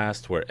less to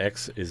cast, where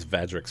X is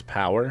Vadrik's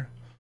power.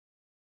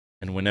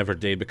 And whenever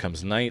day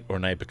becomes night or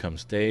night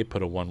becomes day,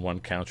 put a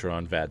 1/1 counter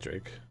on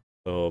Vadrik.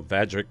 So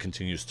Vadrik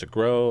continues to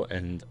grow,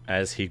 and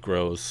as he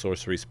grows,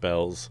 sorcery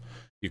spells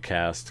you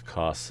cast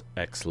cost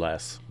X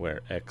less,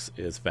 where X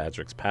is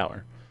Vadrik's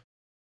power.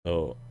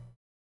 So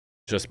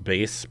just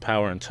base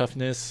power and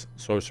toughness,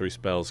 sorcery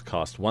spells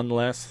cost 1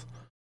 less,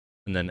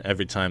 and then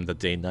every time the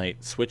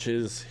day-night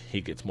switches,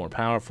 he gets more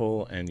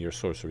powerful, and your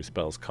sorcery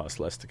spells cost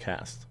less to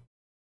cast.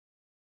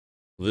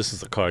 This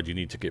is the card you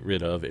need to get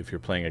rid of if you're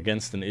playing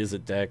against an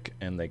Izzet deck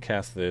and they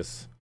cast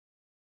this,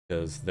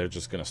 because they're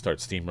just going to start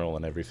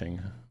steamrolling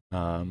everything.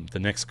 The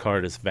next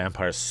card is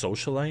Vampire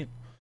Socialite.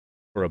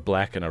 For a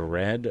black and a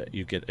red,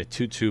 you get a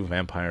 2/2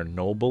 Vampire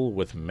Noble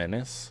with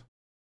Menace.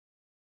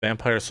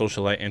 Vampire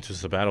Socialite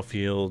enters the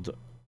battlefield.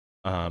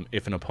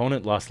 If an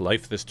opponent lost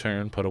life this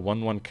turn, put a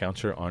 1/1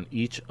 counter on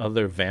each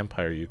other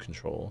vampire you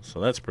control. So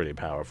that's pretty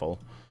powerful.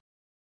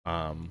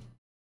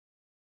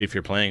 If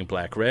you're playing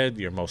black-red,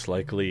 you're most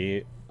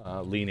likely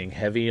leaning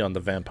heavy on the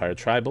vampire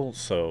tribal,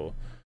 so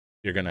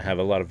you're going to have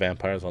a lot of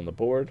vampires on the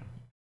board.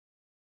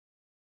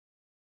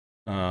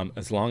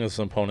 As long as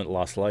an opponent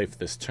lost life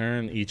this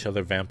turn, each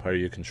other vampire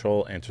you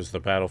control enters the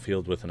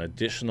battlefield with an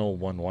additional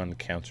 1/1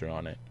 counter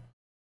on it.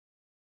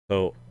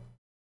 So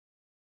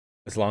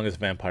as long as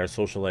Vampire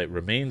Socialite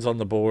remains on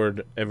the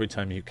board, every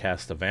time you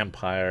cast a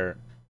vampire,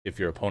 if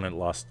your opponent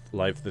lost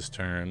life this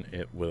turn,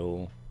 it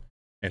will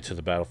enter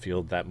the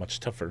battlefield that much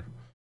tougher.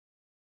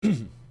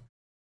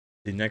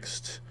 The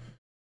next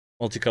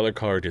multicolor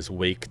card is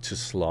Wake to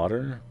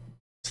Slaughter.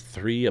 It's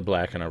 3, a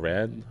black and a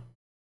red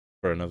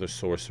for another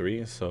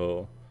sorcery.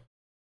 So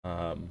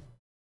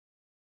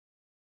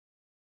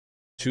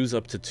choose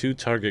up to 2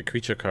 target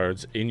creature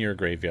cards in your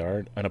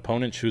graveyard. An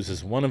opponent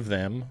chooses one of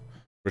them.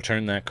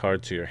 Return that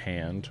card to your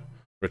hand.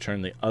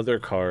 Return the other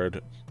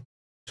card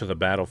to the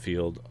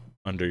battlefield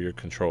under your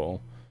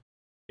control.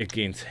 It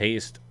gains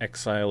haste.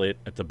 Exile it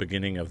at the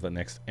beginning of the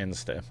next end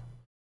step.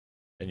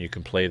 And you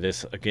can play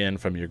this again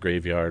from your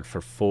graveyard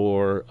for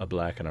 4, a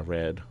black and a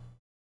red.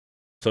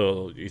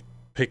 So you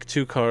pick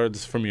 2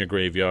 cards from your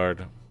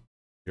graveyard.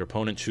 Your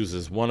opponent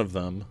chooses one of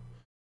them.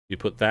 You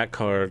put that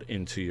card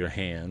into your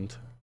hand.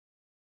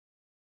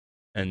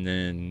 And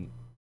then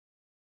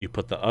you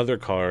put the other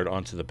card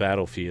onto the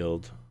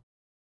battlefield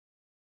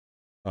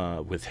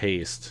with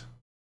haste.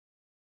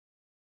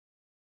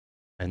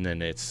 And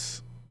then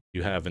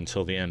you have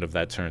until the end of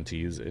that turn to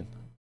use it.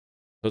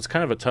 So it's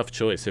kind of a tough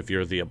choice if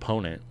you're the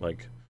opponent.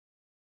 Like,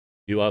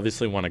 you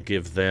obviously want to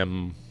give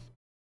them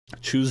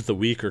choose the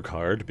weaker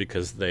card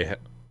because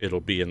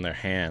it'll be in their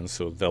hands,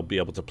 so they'll be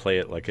able to play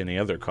it like any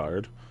other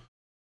card.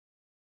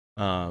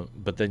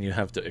 But then you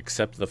have to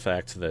accept the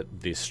fact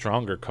that the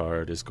stronger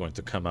card is going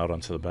to come out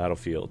onto the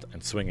battlefield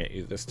and swing at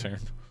you this turn.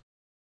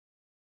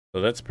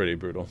 So that's pretty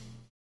brutal.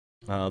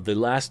 The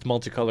last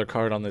multicolor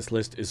card on this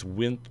list is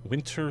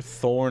Winter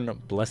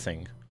Thorn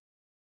Blessing.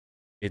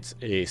 It's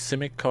a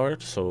Simic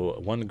card, so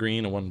 1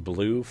 green and 1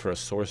 blue for a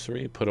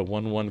sorcery. Put a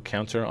 1/1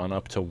 counter on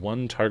up to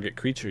 1 target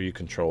creature you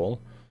control.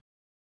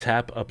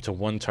 Tap up to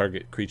 1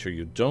 target creature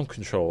you don't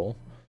control,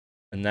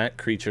 and that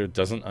creature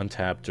doesn't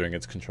untap during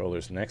its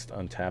controller's next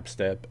untap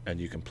step, and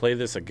you can play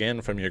this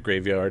again from your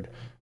graveyard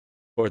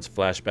for its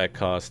flashback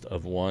cost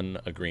of 1,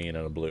 a green,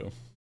 and a blue.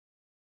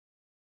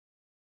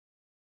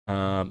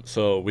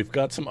 So we've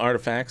got some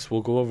artifacts.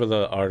 We'll go over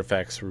the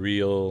artifacts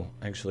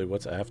actually,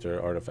 what's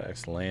after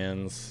artifacts?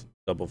 Lands,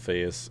 double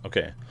face.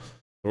 Okay,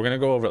 we're going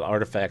to go over the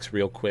artifacts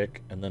real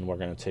quick, and then we're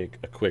going to take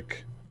a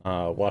quick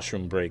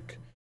washroom break,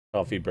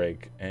 coffee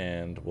break,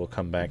 and we'll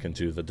come back and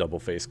do the double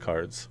face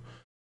cards.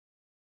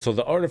 So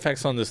the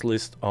artifacts on this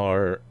list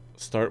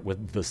start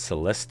with the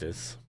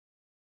Celestis.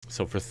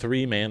 So for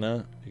 3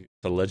 mana, it's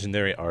a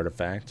legendary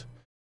artifact.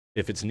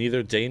 If it's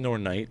neither day nor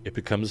night, it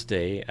becomes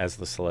day as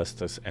the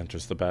Celestis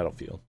enters the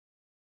battlefield.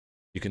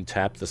 You can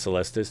tap the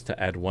Celestis to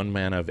add 1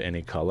 mana of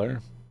any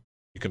color.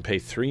 You can pay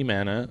 3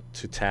 mana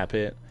to tap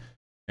it,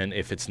 and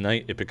if it's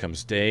night, it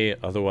becomes day.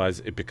 Otherwise,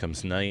 it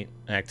becomes night.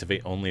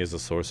 Activate only as a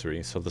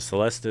sorcery. So the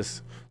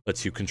Celestis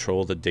lets you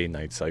control the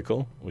day-night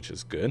cycle, which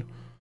is good.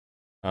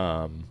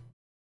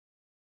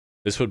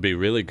 This would be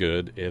really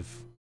good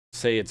if,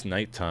 say it's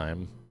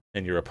nighttime,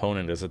 and your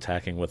opponent is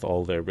attacking with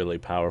all their really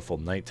powerful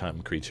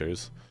nighttime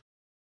creatures.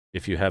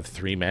 If you have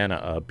 3 mana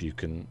up, you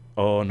can...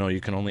 Oh, no, you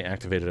can only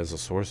activate it as a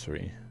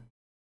sorcery.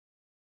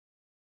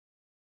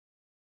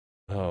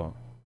 Oh.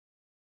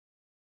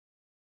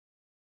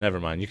 Never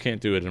mind, you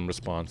can't do it in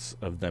response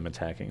of them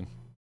attacking.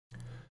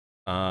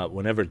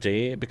 Whenever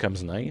day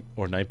becomes night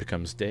or night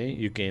becomes day,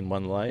 you gain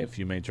 1 life.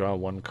 You may draw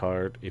 1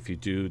 card. If you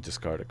do,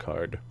 discard a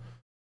card.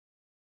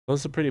 Well,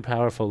 it's a pretty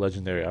powerful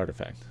legendary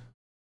artifact.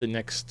 The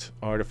next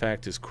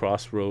artifact is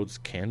Crossroads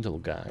Candle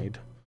Guide.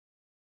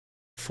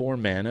 4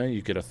 mana,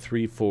 you get a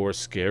 3/4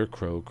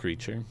 Scarecrow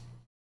creature.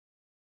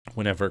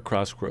 Whenever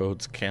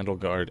Crossroads Candle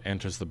Guard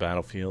enters the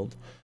battlefield,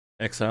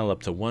 exile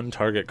up to 1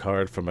 target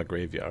card from a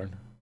graveyard.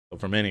 So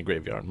from any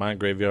graveyard. My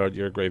graveyard,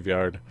 your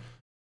graveyard.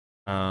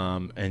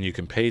 And you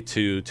can pay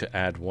 2 to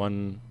add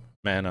 1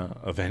 mana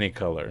of any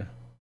color.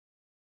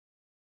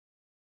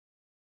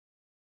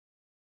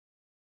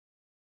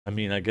 I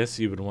mean, I guess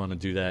you would want to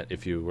do that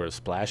if you were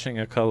splashing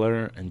a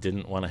color and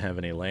didn't want to have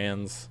any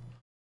lands.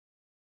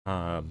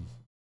 Or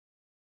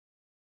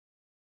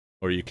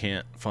you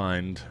can't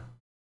find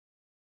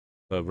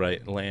the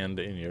right land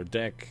in your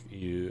deck,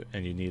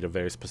 and you need a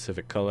very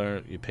specific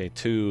color. You pay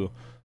 2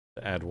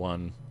 to add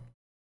 1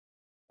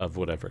 of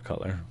whatever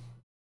color.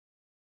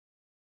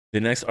 The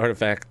next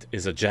artifact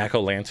is a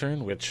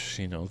Jack-o'-lantern, which,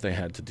 you know, they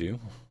had to do.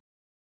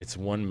 It's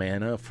 1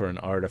 mana for an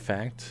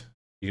artifact.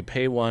 You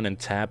pay 1 and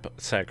tap,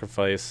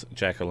 sacrifice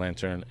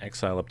Jack-o'-lantern,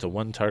 exile up to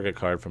 1 target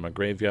card from a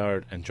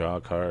graveyard, and draw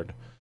a card.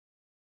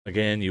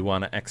 Again, you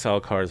want to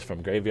exile cards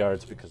from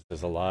graveyards because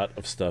there's a lot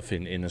of stuff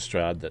in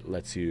Innistrad that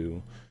lets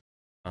you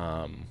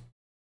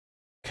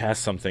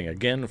cast something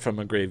again from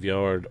a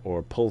graveyard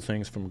or pull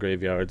things from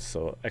graveyards,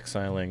 so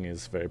exiling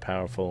is very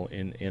powerful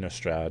in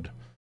Innistrad.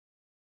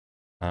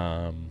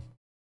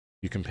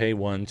 You can pay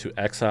 1 to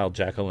exile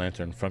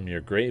Jack-o'-lantern from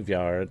your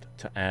graveyard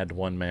to add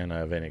 1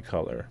 mana of any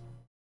color.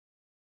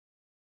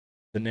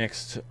 The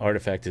next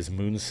artifact is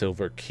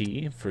Moonsilver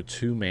Key for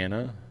 2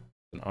 mana.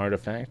 An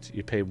artifact.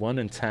 You pay 1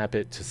 and tap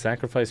it to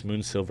sacrifice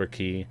Moonsilver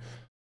Key.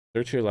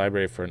 Search your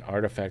library for an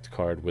artifact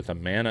card with a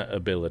mana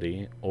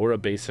ability or a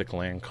basic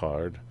land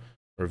card.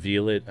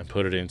 Reveal it and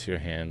put it into your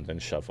hand, then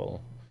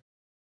shuffle.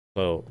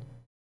 So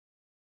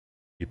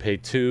you pay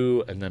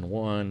 2 and then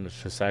 1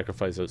 to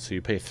sacrifice it. So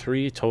you pay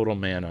 3 total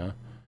mana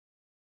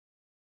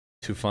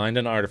to find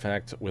an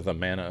artifact with a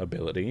mana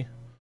ability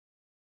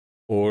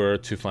or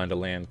to find a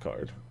land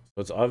card.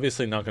 So it's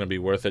obviously not going to be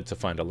worth it to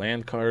find a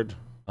land card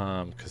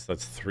because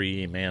that's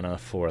 3 mana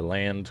for a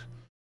land.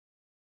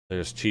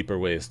 There's cheaper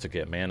ways to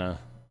get mana.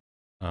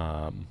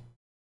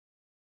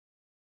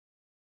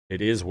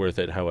 It is worth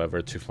it,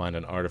 however, to find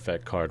an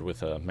artifact card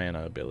with a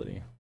mana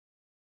ability.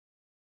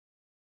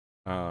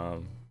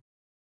 The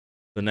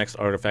next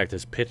artifact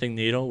is Pithing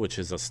Needle, which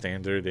is a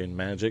standard in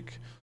Magic.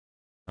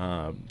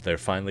 They're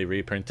finally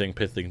reprinting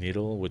Pithing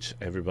Needle, which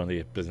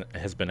everybody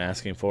has been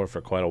asking for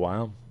quite a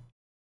while.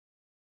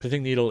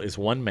 Pithing Needle is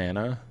 1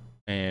 mana,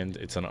 and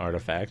it's an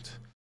artifact.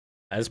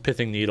 As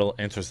Pithing Needle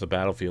enters the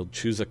battlefield,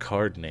 choose a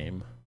card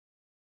name.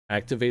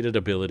 Activated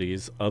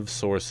abilities of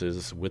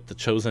sources with the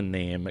chosen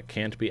name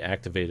can't be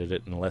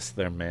activated unless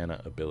they're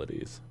mana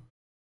abilities.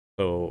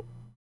 So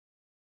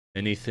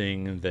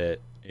anything that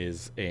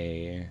is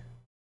a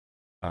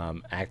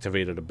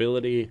activated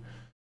ability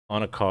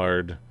on a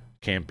card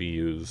can't be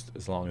used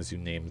as long as you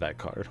name that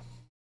card.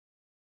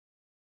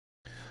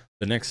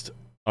 The next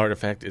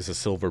artifact is a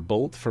Silver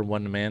Bolt for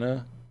 1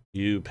 mana.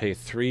 You pay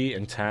 3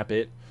 and tap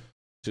it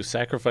to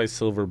sacrifice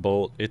Silver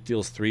Bolt. It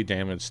deals 3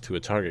 damage to a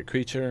target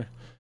creature.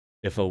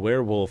 If a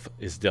werewolf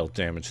is dealt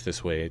damage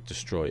this way,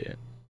 destroy it.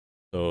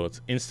 So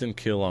it's instant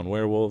kill on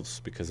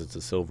werewolves because it's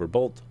a Silver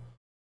Bolt.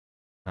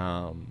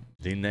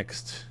 The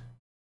next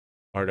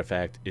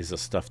artifact is a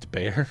Stuffed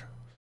Bear.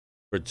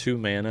 For 2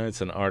 mana,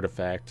 it's an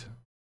artifact.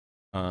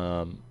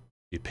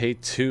 You pay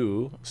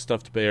 2,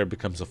 Stuffed Bear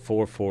becomes a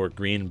 4/4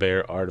 green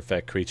bear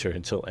artifact creature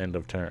until end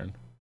of turn.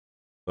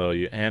 So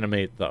you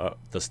animate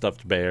the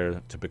Stuffed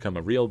Bear to become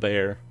a real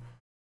bear,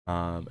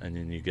 and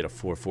then you get a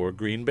 4/4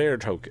 green bear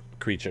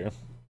creature.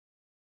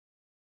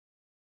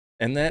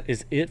 And that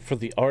is it for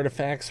the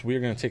artifacts. We're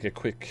going to take a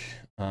quick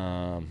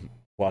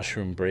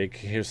washroom break.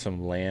 Here's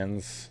some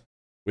lands.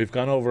 We've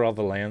gone over all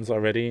the lands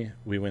already.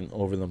 We went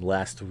over them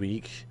last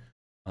week,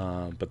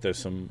 but there's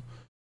some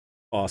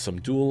awesome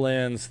dual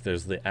lands.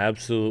 There's the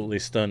absolutely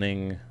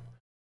stunning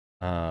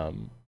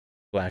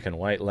black and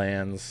white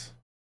lands.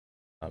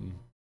 And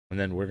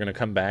then we're going to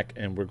come back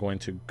and we're going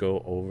to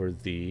go over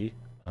the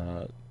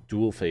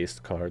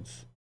dual-faced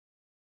cards.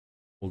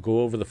 We'll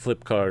go over the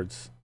flip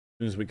cards as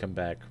soon as we come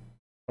back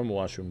from a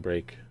washroom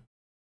break.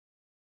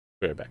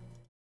 Be right back.